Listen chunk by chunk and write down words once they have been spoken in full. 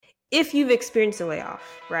if you've experienced a layoff,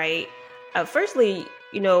 right? Firstly,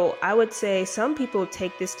 I would say some people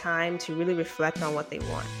take this time to really reflect on what they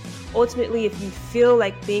want. Ultimately, if you feel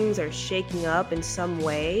like things are shaking up in some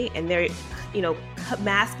way and they're,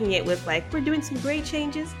 masking it with like, we're doing some great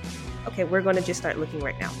changes, okay, we're going to just start looking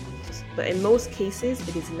right now. But in most cases,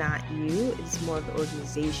 it is not you, it's more of the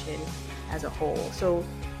organization as a whole. So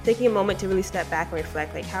taking a moment to really step back and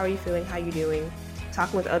reflect, like, how are you feeling? How are you doing?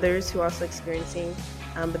 Talking with others who are also experiencing,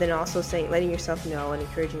 but then also letting yourself know and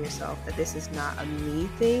encouraging yourself that this is not a me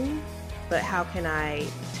thing, but how can I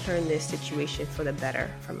turn this situation for the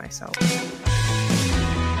better for myself?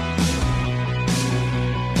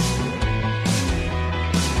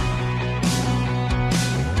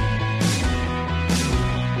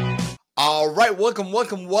 All right,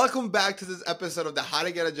 welcome back to this episode of the How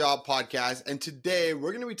to Get a Job podcast. And today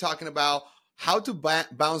we're going to be talking about how to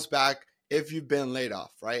bounce back if you've been laid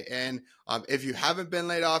off, right? And if you haven't been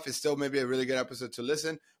laid off, it's still maybe a really good episode to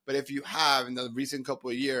listen. But if you have in the recent couple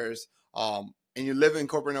of years, and you live in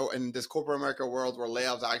this corporate America world where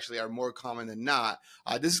layoffs actually are more common than not,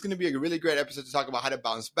 this is going to be a really great episode to talk about how to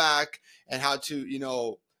bounce back and how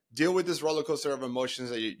to, deal with this roller coaster of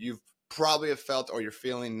emotions that you've probably have felt or you're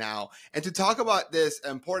feeling now. And to talk about this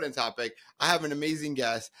important topic, I have an amazing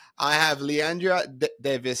guest. I have Leandra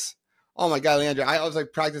Davis. Oh my God, Leandra, I was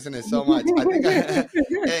like practicing it so much. I think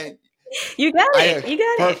and You got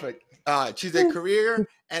it. Perfect. She's a career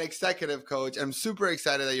and executive coach. I'm super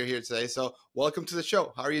excited that you're here today. So welcome to the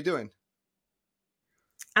show. How are you doing?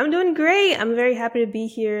 I'm doing great. I'm very happy to be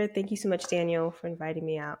here. Thank you so much, Daniel, for inviting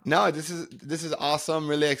me out. No, this is awesome.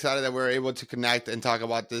 Really excited that we're able to connect and talk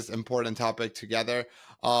about this important topic together.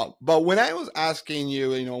 But when I was asking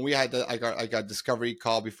you, we had a discovery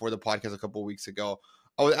call before the podcast a couple of weeks ago.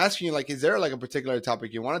 I was asking you, like, is there like a particular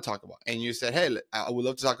topic you want to talk about? And you said, hey, I would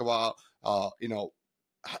love to talk about,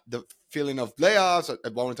 the feeling of layoffs. I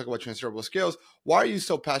want to talk about transferable skills. Why are you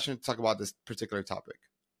so passionate to talk about this particular topic?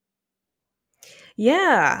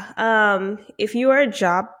 Yeah. If you are a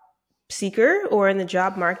job seeker or in the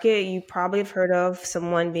job market, you probably have heard of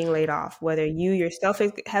someone being laid off, whether you yourself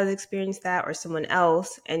has experienced that or someone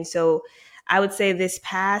else. And so I would say this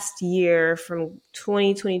past year from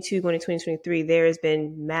 2022 going to 2023, there has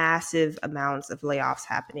been massive amounts of layoffs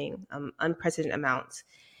happening, unprecedented amounts.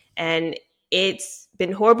 And it's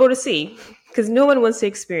been horrible to see because no one wants to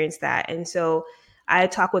experience that. And so I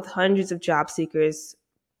talk with hundreds of job seekers,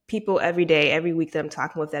 people every day, every week that I'm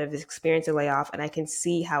talking with that have experienced a layoff, and I can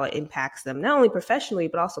see how it impacts them, not only professionally,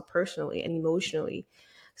 but also personally and emotionally.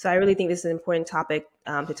 So I really think this is an important topic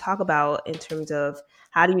to talk about in terms of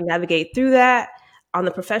how do you navigate through that on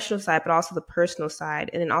the professional side, but also the personal side.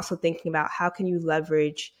 And then also thinking about how can you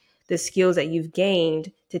leverage the skills that you've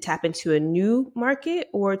gained to tap into a new market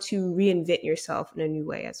or to reinvent yourself in a new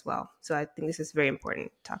way as well. So I think this is very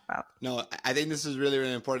important to talk about. No, I think this is really,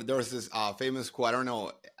 really important. There was this famous quote. I don't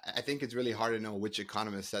know. I think it's really hard to know which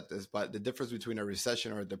economist said this, but the difference between a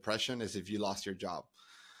recession or a depression is if you lost your job.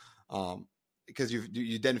 Because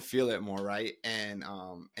you then feel it more, right? And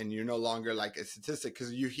you're no longer like a statistic,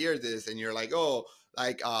 because you hear this and you're like, oh,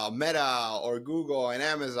 like Meta or Google and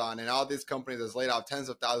Amazon and all these companies that's laid off tens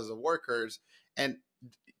of thousands of workers, and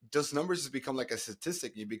those numbers just become like a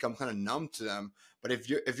statistic. You become kind of numb to them. But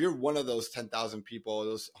if you're one of those 10,000 people,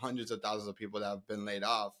 those hundreds of thousands of people that have been laid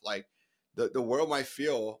off, like the world might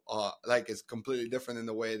feel like it's completely different in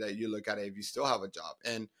the way that you look at it if you still have a job.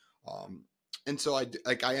 And so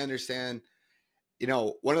I understand.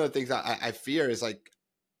 One of the things I fear is like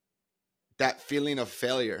that feeling of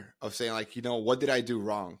failure, of saying like, what did I do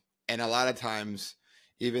wrong? And a lot of times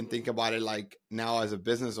even think about it like now as a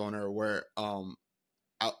business owner where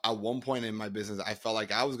at one point in my business, I felt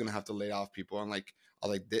like I was going to have to lay off people. And like, I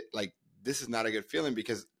was like, this is not a good feeling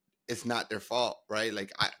because it's not their fault, right?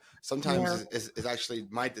 Like sometimes it's actually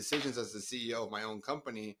my decisions as the CEO of my own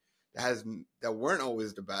company that weren't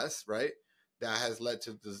always the best, right? That has led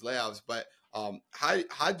to these layoffs. But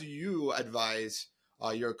how do you advise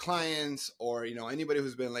your clients or anybody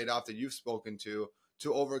who's been laid off that you've spoken to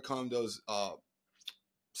overcome those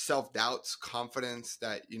self-doubts, confidence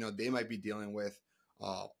that they might be dealing with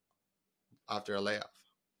after a layoff?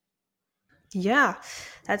 Yeah,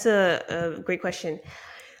 that's a great question.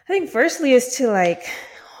 I think firstly is to like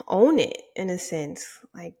own it in a sense.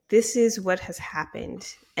 Like this is what has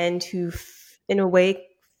happened, and to in a way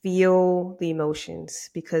feel the emotions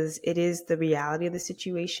because it is the reality of the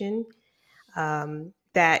situation.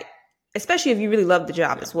 That especially if you really love the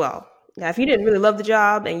job as well. Now, if you didn't really love the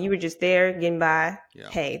job and you were just there getting by,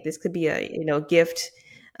 hey, this could be a gift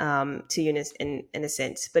to you in a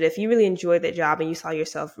sense. But if you really enjoyed that job and you saw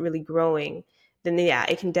yourself really growing, then yeah,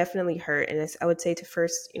 it can definitely hurt. And I would say to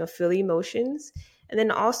first, feel the emotions, and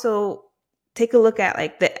then also take a look at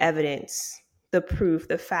like the evidence, the proof,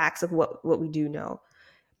 the facts of what we do know.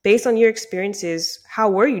 Based on your experiences, how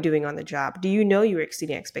were you doing on the job? Do you know you were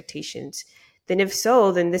exceeding expectations? Then, if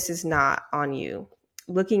so, then this is not on you.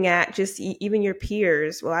 Looking at just even your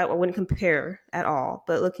peers, well, I wouldn't compare at all,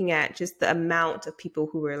 but looking at just the amount of people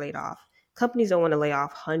who were laid off. Companies don't want to lay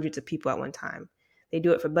off hundreds of people at one time. They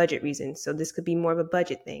do it for budget reasons. So, this could be more of a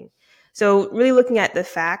budget thing. So, really looking at the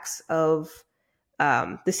facts of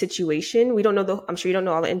the situation. We don't know I'm sure you don't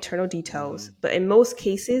know all the internal details, Hmm. but in most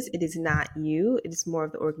cases, it is not you. It is more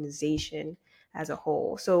of the organization as a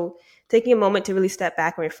whole. So taking a moment to really step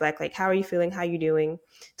back and reflect, like, how are you feeling? How are you doing?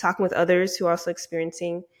 Talking with others who are also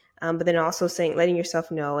experiencing, but then also saying, letting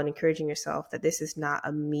yourself know and encouraging yourself that this is not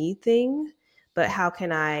a me thing, but how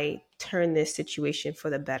can I turn this situation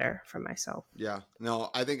for the better for myself? Yeah,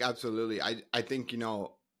 no, I think absolutely. I think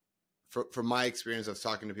from my experience of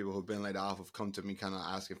talking to people who've been laid off, who've come to me kind of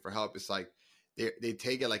asking for help, it's like they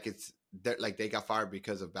take it like like they got fired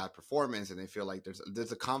because of bad performance, and they feel like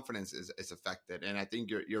there's a confidence is affected. And I think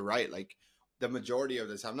you're right. Like the majority of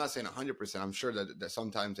this, I'm not saying 100%. I'm sure that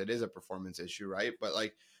sometimes it is a performance issue, right? But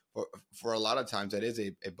like for a lot of times, that is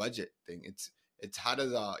a budget thing. It's how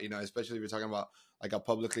does especially if you're talking about like a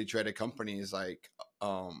publicly traded company, is like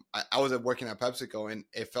I was working at PepsiCo, and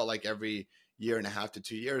it felt like every year and a half to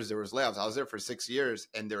 2 years there was layoffs. I was there for 6 years,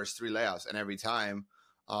 and there was three layoffs, and every time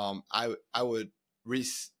I would re-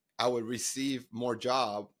 I would receive more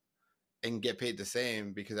job and get paid the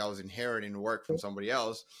same because I was inheriting work from somebody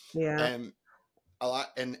else. Yeah. And a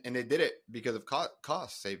lot, and they did it because of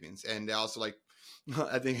cost savings. And they also like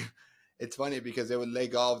I think it's funny because they would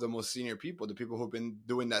let go of the most senior people, the people who've been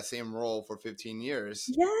doing that same role for 15 years,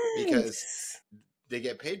 because Yes. they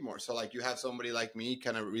get paid more. So like you have somebody like me,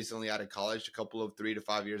 kind of recently out of college, a couple of 3 to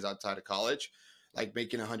 5 years outside of college, like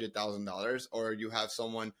making $100,000, or you have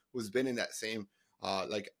someone who's been in that same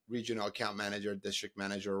like regional account manager, district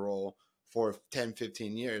manager role for 10,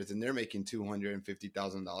 15 years, and they're making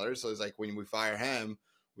 $250,000. So it's like when we fire him,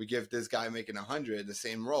 we give this guy making 100 the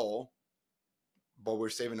same role, but we're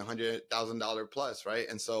saving $100,000 plus, right?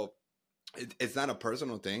 And so it's not a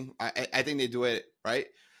personal thing. I think they do it right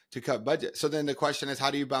to cut budget. So then the question is,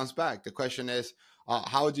 how do you bounce back? The question is,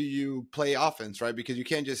 how do you play offense, right? Because you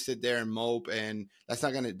can't just sit there and mope, and that's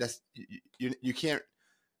not gonna. That's you can't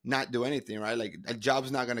not do anything, right? Like a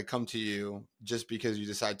job's not gonna come to you just because you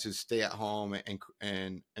decide to stay at home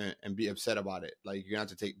and be upset about it. Like you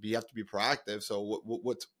have to you have to be proactive. So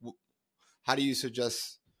how do you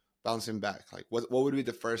suggest bouncing back? Like what would be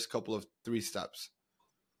the first couple of three steps?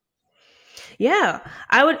 Yeah,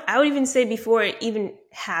 I would even say before it even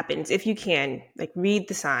happens, if you can, like read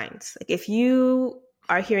the signs. Like if you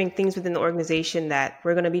are hearing things within the organization that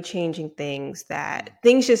we're going to be changing things, that Mm.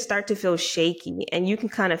 things just start to feel shaky and you can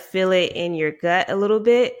kind of feel it in your gut a little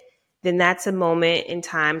bit, then that's a moment in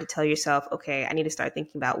time to tell yourself, okay, I need to start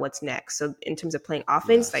thinking about what's next. So in terms of playing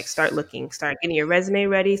offense, like start Yes. looking, start getting your resume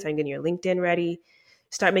ready, start getting your LinkedIn ready,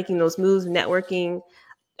 start making those moves, networking.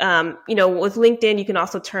 With LinkedIn, you can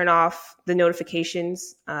also turn off the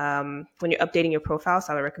notifications when you're updating your profile.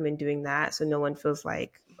 So I would recommend doing that so no one feels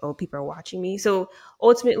like, oh, people are watching me. So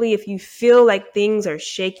ultimately, if you feel like things are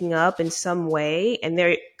shaking up in some way and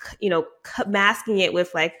they're, masking it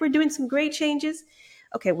with like, we're doing some great changes,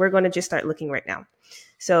 okay, we're going to just start looking right now.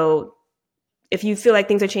 So if you feel like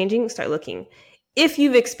things are changing, start looking. If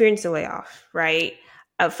you've experienced a layoff, right?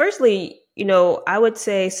 Firstly, I would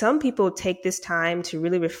say some people take this time to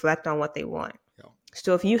really reflect on what they want. Yeah.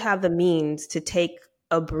 So if you have the means to take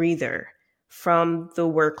a breather from the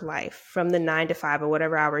work life, from the 9 to 5 or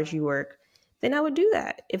whatever hours you work, then I would do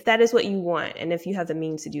that if that is what you want. And if you have the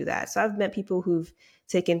means to do that. So I've met people who've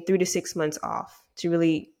taken 3 to 6 months off to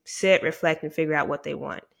really sit, reflect, and figure out what they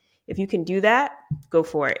want. If you can do that, go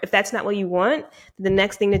for it. If that's not what you want, the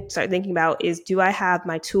next thing to start thinking about is, do I have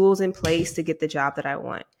my tools in place to get the job that I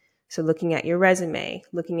want? So looking at your resume,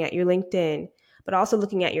 looking at your LinkedIn, but also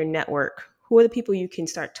looking at your network. Who are the people you can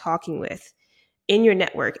start talking with in your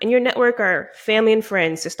network? And your network are family and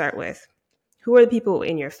friends to start with. Who are the people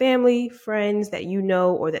in your family, friends that you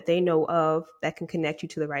know or that they know of that can connect you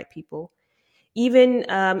to the right people? Even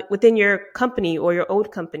within your company or your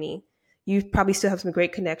old company, you probably still have some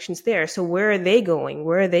great connections there. So where are they going?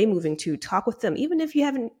 Where are they moving to? Talk with them. Even if you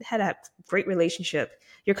haven't had a great relationship,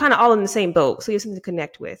 you're kind of all in the same boat. So you have something to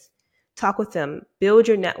connect with. Talk with them, build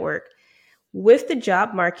your network. With the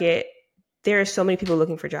job market, there are so many people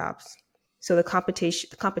looking for jobs. So the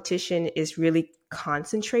competition is really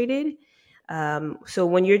concentrated. So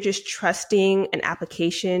when you're just trusting an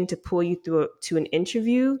application to pull you through to an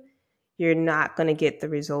interview, you're not going to get the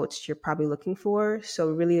results you're probably looking for.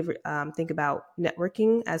 So really think about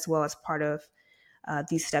networking as well as part of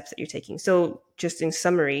these steps that you're taking. So just in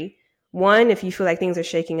summary, one, if you feel like things are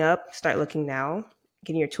shaking up, start looking now,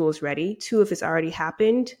 getting your tools ready. Two, if it's already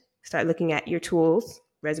happened, start looking at your tools,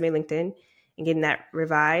 resume, LinkedIn, and getting that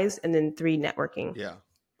revised. And then three, networking. Yeah.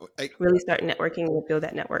 Like Really start networking and build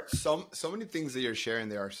that network. so many things that you're sharing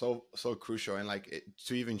there are so crucial, and like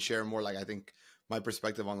to even share more, like I think my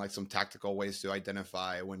perspective on like some tactical ways to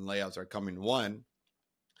identify when layoffs are coming. One,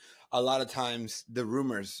 a lot of times the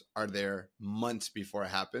rumors are there months before it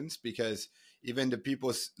happens, because even the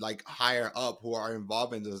people like higher up who are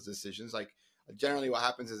involved in those decisions, like generally what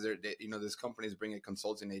happens is these companies bring a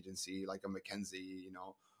consulting agency like a McKinsey,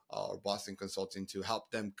 or Boston Consulting, to help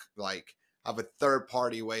them like have a third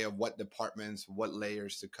party way of what departments, what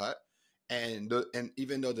layers to cut. And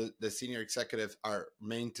even though the senior executives are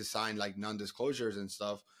meant to sign like non-disclosures and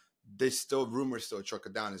stuff, they still, rumors still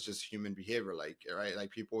trickle down. It's just human behavior, like, right,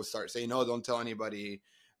 like people start saying, no, don't tell anybody,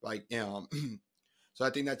 like, so I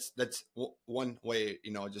think that's one way,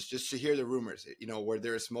 just to hear the rumors, where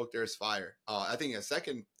there is smoke there is fire. I think a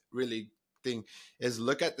second really thing is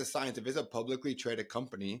look at the signs. If it's a publicly traded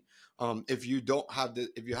company, if you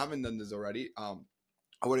haven't done this already, I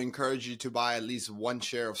would encourage you to buy at least one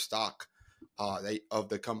share of stock of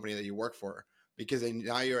the company that you work for, because then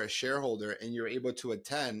now you're a shareholder and you're able to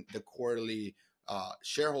attend the quarterly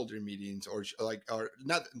shareholder meetings, or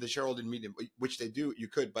not the shareholder meeting, which they do. You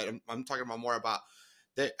could, but I'm talking about more about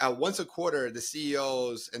that. Once a quarter, the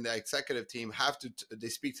CEOs and the executive team have to they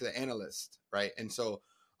speak to the analyst, right? And so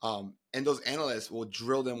and those analysts will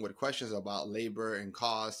drill them with questions about labor and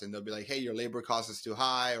cost, and they'll be like, hey, your labor cost is too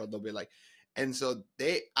high, or they'll be like, and so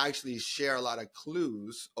they actually share a lot of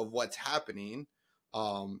clues of what's happening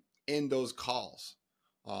in those calls.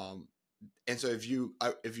 Um, and so if you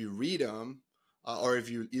read them, or if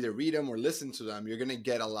you either read them or listen to them, you're going to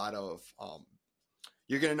get a lot of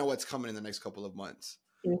you're going to know what's coming in the next couple of months.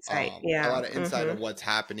 Insight. A Yeah. lot of insight Mm-hmm. of what's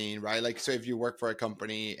happening, right? Like, so if you work for a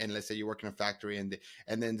company, and let's say you work in a factory, and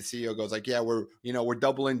then the CEO goes like, yeah, we're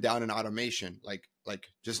doubling down in automation, like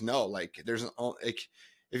just know, like there's like,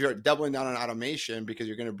 if you're doubling down on automation because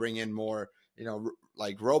you're going to bring in more,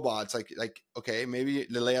 like robots, like okay, maybe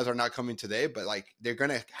the layoffs are not coming today, but like they're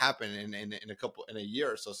going to happen in a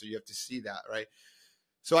year or so. So you have to see that, right?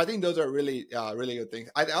 So I think those are really really good things.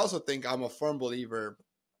 I also think I'm a firm believer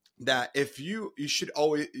that if you should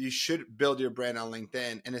build your brand on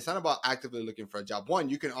LinkedIn, and it's not about actively looking for a job. One,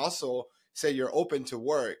 you can also say you're open to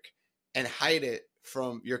work and hide it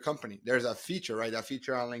from your company. There's a feature, right? That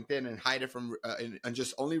feature on LinkedIn, and hide it from and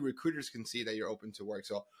just only recruiters can see that you're open to work.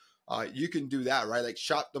 So you can do that, right? Like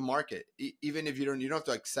shop the market, even if you don't have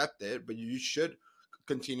to accept it, but you should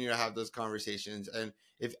continue to have those conversations. And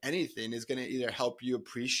if anything, is going to either help you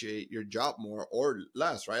appreciate your job more or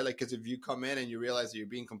less, right? Like, because if you come in and you realize that you're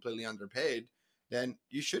being completely underpaid, then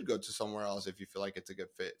you should go to somewhere else if you feel like it's a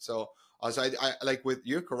good fit. So, I like, with,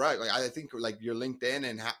 you're correct. Like, I think like your LinkedIn,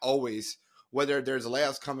 and always, whether there's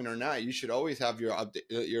layoffs coming or not, you should always have your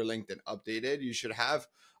LinkedIn updated. You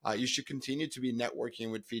should continue to be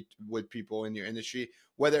networking with people in your industry,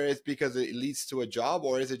 whether it's because it leads to a job,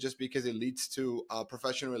 or is it just because it leads to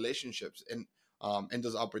professional relationships and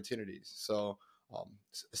those opportunities. So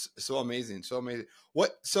so amazing, so amazing.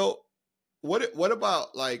 What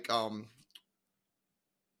about like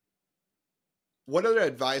what other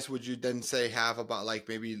advice would you then say have about like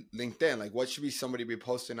maybe LinkedIn? Like, what should be somebody be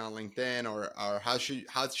posting on LinkedIn, or how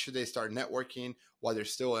should they start networking while they're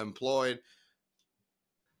still employed?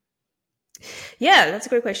 Yeah, that's a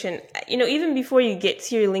great question. Even before you get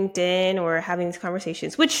to your LinkedIn or having these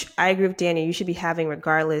conversations, which I agree with Daniel, you should be having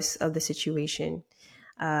regardless of the situation.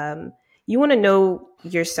 Um, you want to know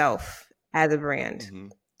yourself as a brand. Mm-hmm.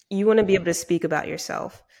 You want to be able to speak about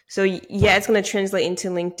yourself. So yeah, it's going to translate into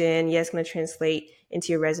LinkedIn. Yeah, it's going to translate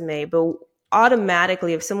into your resume. But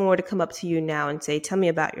automatically, if someone were to come up to you now and say, "Tell me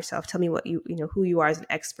about yourself. Tell me what who you are as an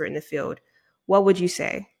expert in the field," what would you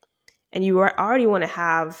say? And already want to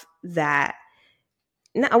have that.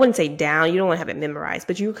 I wouldn't say down. You don't want to have it memorized,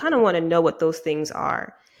 but you kind of want to know what those things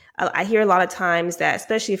are. I hear a lot of times that,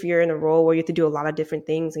 especially if you're in a role where you have to do a lot of different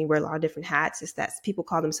things and you wear a lot of different hats, is that people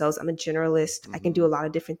call themselves, I'm a generalist. I can Mm-hmm. do a lot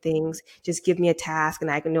of different things. Just give me a task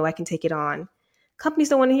and I know I can take it on. Companies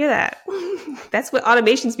don't want to hear that. That's what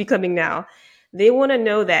automation's becoming now. They want to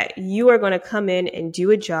know that you are going to come in and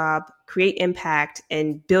do a job, create impact,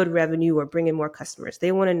 and build revenue or bring in more customers.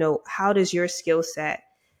 They want to know, how does your skill set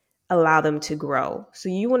allow them to grow? So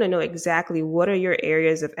you want to know exactly what are your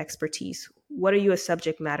areas of expertise. What are you a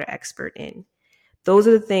subject matter expert in? Those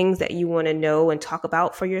are the things that you want to know and talk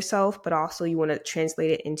about for yourself, but also you want to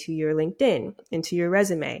translate it into your LinkedIn, into your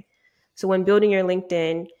resume. So when building your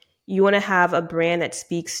LinkedIn, you want to have a brand that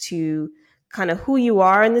speaks to kind of who you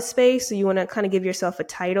are in the space. So you want to kind of give yourself a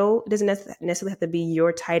title. It doesn't necessarily have to be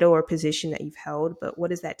your title or position that you've held, but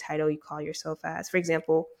what is that title you call yourself as? For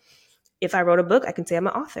example, if I wrote a book, I can say I'm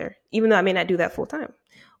an author, even though I may not do that full time.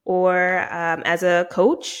 Or as a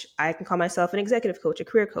coach, I can call myself an executive coach, a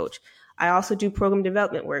career coach. I also do program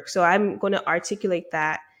development work. So I'm going to articulate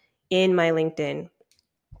that in my LinkedIn.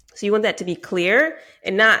 So you want that to be clear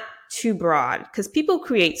and not too broad because people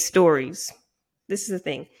create stories. This is the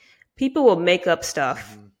thing. People will make up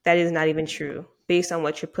stuff Mm-hmm. that is not even true based on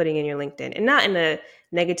what you're putting in your LinkedIn, and not in a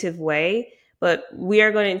negative way, but we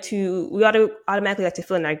ought to automatically like to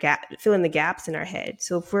fill in the gaps in our head.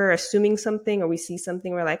 So if we're assuming something or we see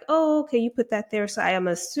something, we're like, oh, okay, you put that there. So I am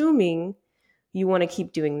assuming you want to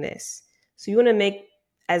keep doing this. So you want to make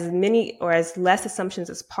as many or as less assumptions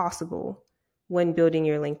as possible when building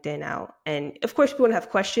your LinkedIn out. And of course, people want to have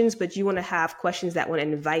questions, but you want to have questions that want to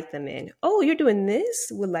invite them in. Oh, you're doing this?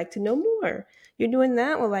 Would like to know more. You're doing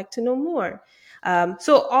that? Would like to know more.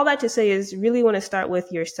 So all that to say is really want to start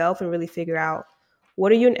with yourself and really figure out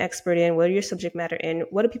what are you an expert in? What are your subject matter in?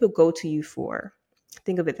 What do people go to you for?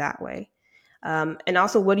 Think of it that way. And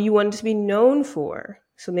also, what do you want to be known for?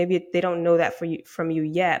 So maybe they don't know that from you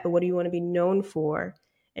yet, but what do you want to be known for?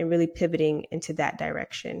 And really pivoting into that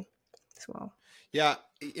direction as well. Yeah,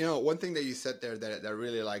 one thing that you said there that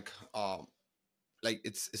really like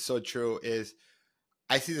it's so true is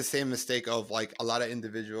I see the same mistake of like a lot of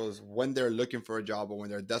individuals when they're looking for a job or when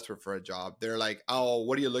they're desperate for a job. They're like, "Oh,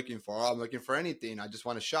 what are you looking for? Oh, I'm looking for anything. I just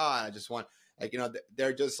want a shot. I just want like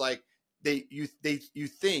they're just like you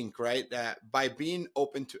think right that by being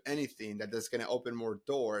open to anything that that's going to open more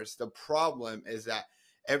doors. The problem is that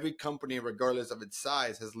every company, regardless of its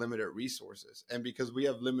size, has limited resources, and because we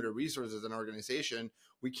have limited resources in our organization,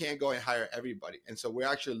 we can't go and hire everybody, and so we're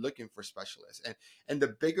actually looking for specialists. And the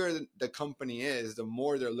bigger the company is, the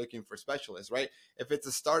more they're looking for specialists, right? If it's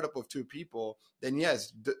a startup of two people, then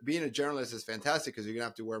yes, being a journalist is fantastic because you're gonna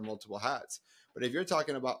have to wear multiple hats. But if you're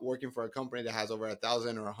talking about working for a company that has over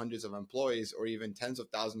 1,000 or hundreds of employees, or even tens of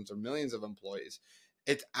thousands or millions of employees,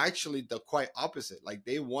 it's actually the quite opposite. Like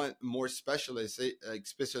they want more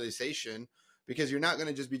specialization, because you're not going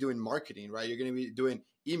to just be doing marketing, right? You're going to be doing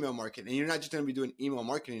email marketing, and you're not just going to be doing email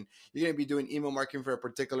marketing. You're going to be doing email marketing for a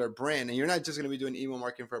particular brand, and you're not just going to be doing email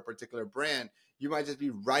marketing for a particular brand. You might just be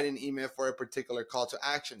writing email for a particular call to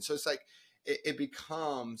action. So it's like it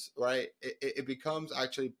becomes right. It becomes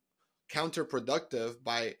actually counterproductive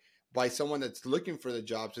by someone that's looking for the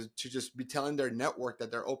job to just be telling their network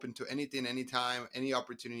that they're open to anything, anytime, any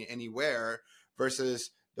opportunity, anywhere,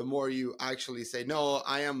 versus the more you actually say, no,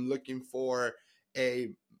 I am looking for a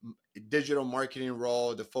digital marketing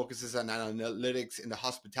role that focuses on analytics in the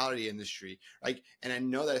hospitality industry. Like, and I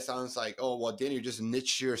know that it sounds like, oh, well, Danny, you just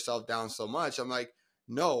niche yourself down so much. I'm like,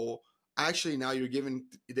 no, actually, now you're giving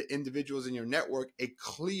the individuals in your network a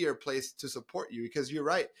clear place to support you, because you're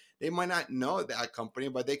right. They might not know that company,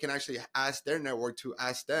 but they can actually ask their network to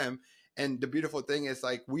ask them. And the beautiful thing is,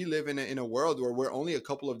 like, we live in a world where we're only a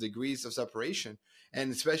couple of degrees of separation.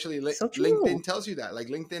 And especially So true. LinkedIn tells you that. Like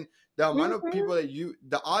LinkedIn, the amount of Mm-hmm. people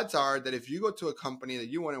the odds are that if you go to a company that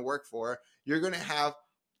you want to work for, you're going to have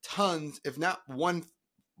tons, if not one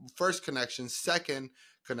first connection, second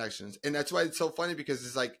connections. And that's why it's so funny, because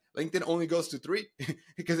it's like LinkedIn only goes to three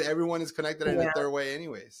because everyone is connected in a Yeah, third way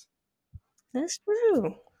anyways. that's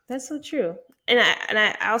true. That's so true. And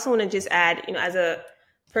I also want to just add, as a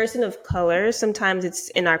person of color, sometimes it's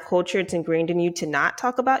in our culture, it's ingrained in you to not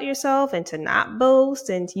talk about yourself and to not boast,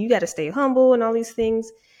 and you got to stay humble and all these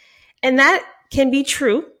things. And that can be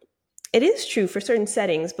true. It is true for certain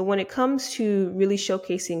settings, but when it comes to really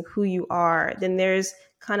showcasing who you are, then there's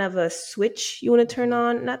kind of a switch you want to turn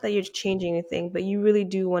Mm-hmm. on. Not that you're changing anything, but you really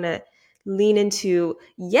do want to lean into,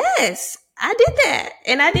 yes, I did that.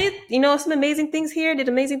 And I did, some amazing things here, did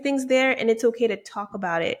amazing things there. And it's okay to talk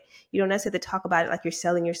about it. You don't necessarily have to talk about it like you're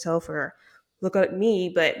selling yourself or look at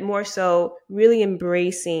me, but more so really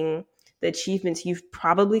embracing the achievements you've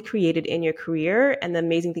probably created in your career and the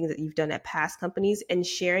amazing things that you've done at past companies, and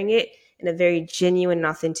sharing it in a very genuine and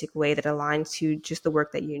authentic way that aligns to just the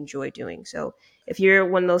work that you enjoy doing. So if you're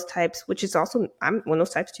one of those types, which is also, I'm one of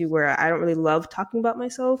those types too, where I don't really love talking about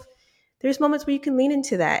myself, there's moments where you can lean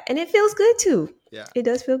into that and it feels good too. Yeah. It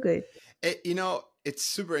does feel good. It's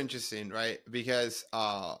super interesting, right? Because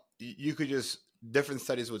you could just, different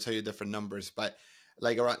studies will tell you different numbers, but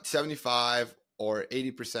like around 75 or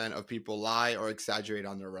 80% of people lie or exaggerate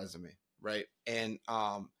on their resume, right? And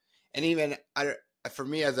even for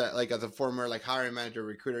me as a former like hiring manager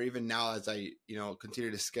recruiter, even now as I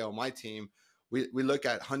continue to scale my team, we look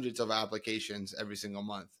at hundreds of applications every single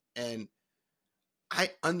month. And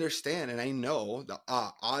I understand and I know the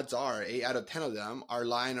odds are 8 out of 10 of them are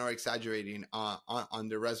lying or exaggerating on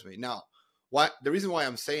their resume. Now, what the reason why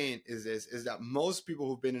I'm saying is this is that most people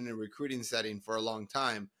who've been in a recruiting setting for a long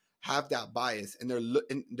time have that bias, and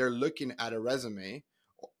they're looking at a resume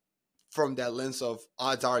from that lens of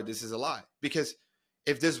odds are this is a lie. Because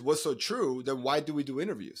if this was so true, then why do we do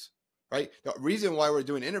interviews? Right? The reason why we're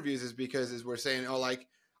doing interviews is because we're saying, oh, like,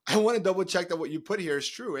 I want to double check that what you put here is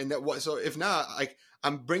true. And that what, so if not, like,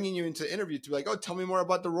 I'm bringing you into interview to be like, oh, tell me more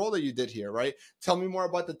about the role that you did here, right? Tell me more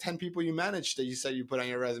about the 10 people you managed that you said you put on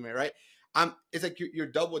your resume, right? It's like you're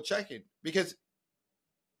double checking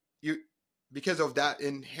you because of that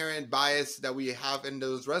inherent bias that we have in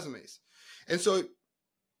those resumes. And so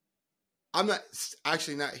I'm not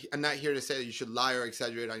actually not I'm not here to say that you should lie or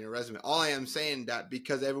exaggerate on your resume. All I am saying that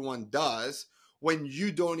because everyone does, when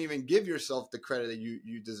you don't even give yourself the credit that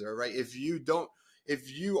you deserve, right? If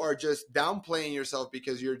you are just downplaying yourself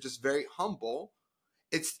because you're just very humble,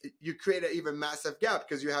 it's you create an even massive gap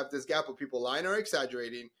because you have this gap of people lying or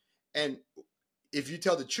exaggerating. And if you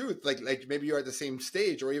tell the truth, like maybe you're at the same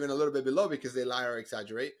stage or even a little bit below because they lie or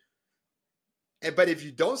exaggerate, but if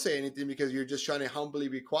you don't say anything because you're just trying to humbly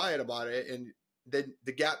be quiet about it, and then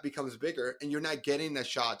the gap becomes bigger and you're not getting the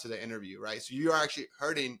shot to the interview, right? So you're actually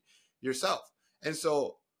hurting yourself. And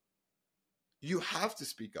so you have to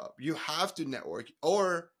speak up. You have to network,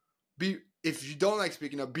 or be, if you don't like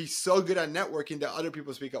speaking up, be so good at networking that other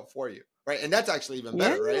people speak up for you, right? And that's actually even Yeah.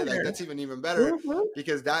 better, right? Like that's even better Hmm.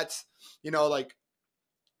 because that's, like,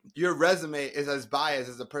 your resume is as biased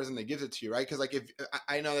as the person that gives it to you, right? Because like if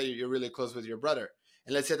I know that you're really close with your brother,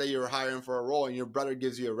 and let's say that you're hiring for a role and your brother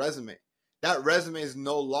gives you a resume, that resume is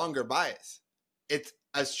no longer biased. It's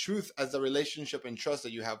as truth as the relationship and trust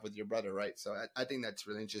that you have with your brother, right? So I think that's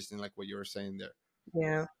really interesting, like what you were saying there.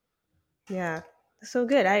 Yeah. Yeah. So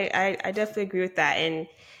good. I definitely agree with that. And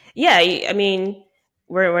yeah, I mean,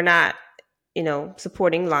 we're not,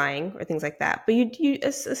 supporting lying or things like that. But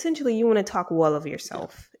essentially you want to talk well of Yeah,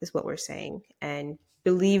 yourself is what we're saying, and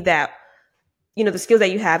believe that the skills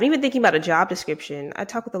that you have. Even thinking about a job description, I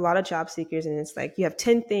talk with a lot of job seekers, and it's like you have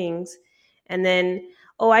 10 things, and then,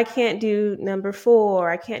 oh, I can't do number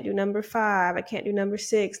 4, I can't do number 5, I can't do number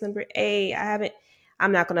 6, number 8,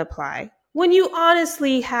 I'm not going to apply. When you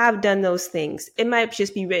honestly have done those things, it might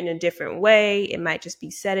just be written a different way, it might just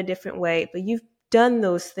be said a different way, but you've done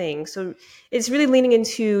those things. So it's really leaning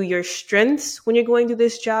into your strengths when you're going through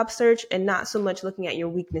this job search, and not so much looking at your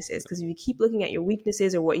weaknesses. Because if you keep looking at your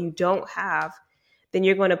weaknesses or what you don't have, then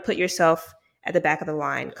you're going to put yourself at the back of the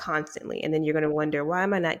line yeah, constantly. And then you're going to wonder, why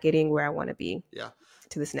am I not getting where I want to be yeah.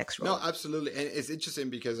 to this next No, role? absolutely. And it's interesting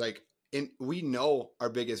because like we know our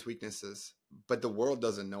biggest weaknesses, but the world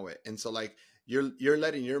doesn't know it. And so like you're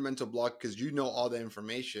letting your mental block, because you know all the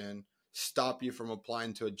information, stop you from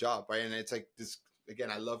applying to a job, right? And it's like this,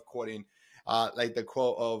 again, I love quoting like the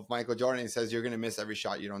quote of Michael Jordan. He says you're gonna miss every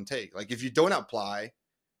shot you don't take. Like if you don't apply,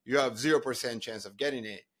 you have 0% chance of getting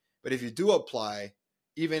it. But if you do apply,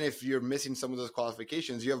 even if you're missing some of those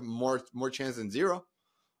qualifications, you have more chance than zero,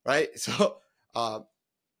 right? So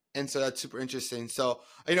and so that's super interesting. So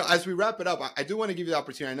as we wrap it up, I do want to give you the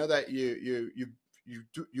opportunity. I know that you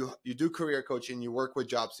do career coaching, you work with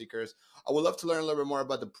job seekers. I would love to learn a little bit more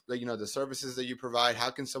about the services that you provide. How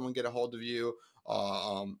can someone get a hold of you,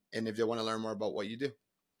 and if they want to learn more about what you do?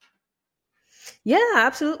 Yeah,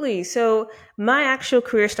 absolutely. So my actual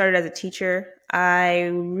career started as a teacher. I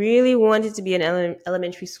really wanted to be an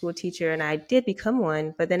elementary school teacher, and I did become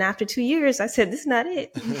one. But then after 2 years, I said, "This is not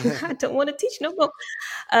it. I don't want to teach no more."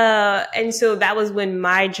 And so that was when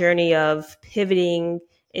my journey of pivoting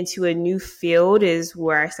into a new field is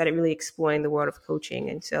where I started really exploring the world of coaching.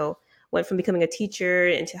 And so went from becoming a teacher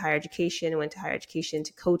into higher education, went to higher education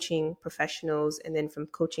to coaching professionals, and then from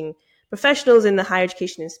coaching professionals in the higher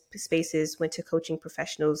education spaces went to coaching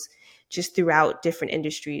professionals just throughout different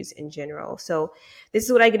industries in general. So this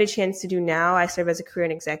is what I get a chance to do now. I serve as a career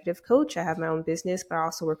and executive coach. I have my own business, but I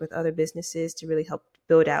also work with other businesses to really help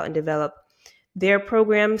build out and develop their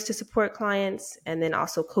programs to support clients, and then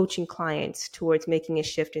also coaching clients towards making a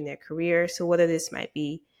shift in their career. So whether this might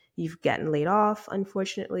be you've gotten laid off,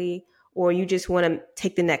 unfortunately, or you just want to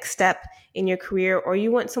take the next step in your career, or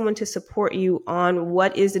you want someone to support you on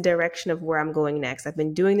what is the direction of where I'm going next. I've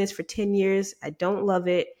been doing this for 10 years. I don't love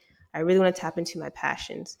it. I really want to tap into my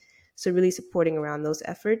passions. So really supporting around those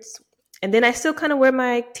efforts. And then I still kind of wear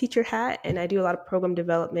my teacher hat, and I do a lot of program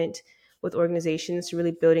development with organizations,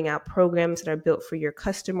 really building out programs that are built for your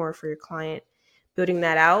customer or for your client, building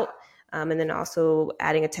that out, and then also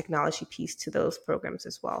adding a technology piece to those programs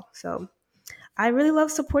as well. So I really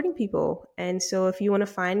love supporting people. And so if you want to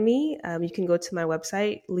find me, you can go to my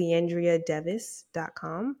website,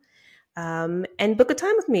 leandriadevis.com, and book a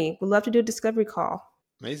time with me. We'd love to do a discovery call.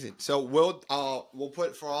 Amazing. So we'll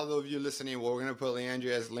put, for all of you listening, we're gonna put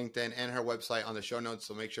Leandria's LinkedIn and her website on the show notes.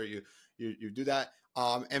 So make sure you do that.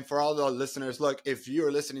 And for all the listeners, look, if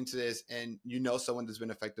you're listening to this and you know someone that's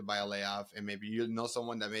been affected by a layoff, and maybe you know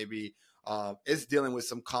someone that maybe is dealing with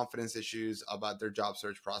some confidence issues about their job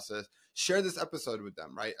search process, share this episode with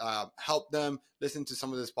them, right? Help them listen to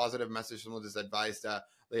some of this positive message, some of this advice that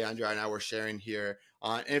Leandria and I were sharing here.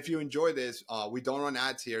 And if you enjoy this, we don't run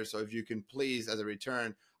ads here. So if you can please, as a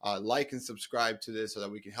return, like and subscribe to this so that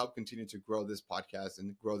we can help continue to grow this podcast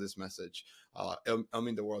and grow this message. It'll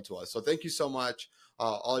mean the world to us. So thank you so much,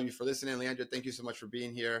 all of you, for listening. Leandra, thank you so much for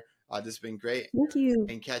being here. This has been great. Thank you.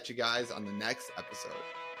 And catch you guys on the next episode.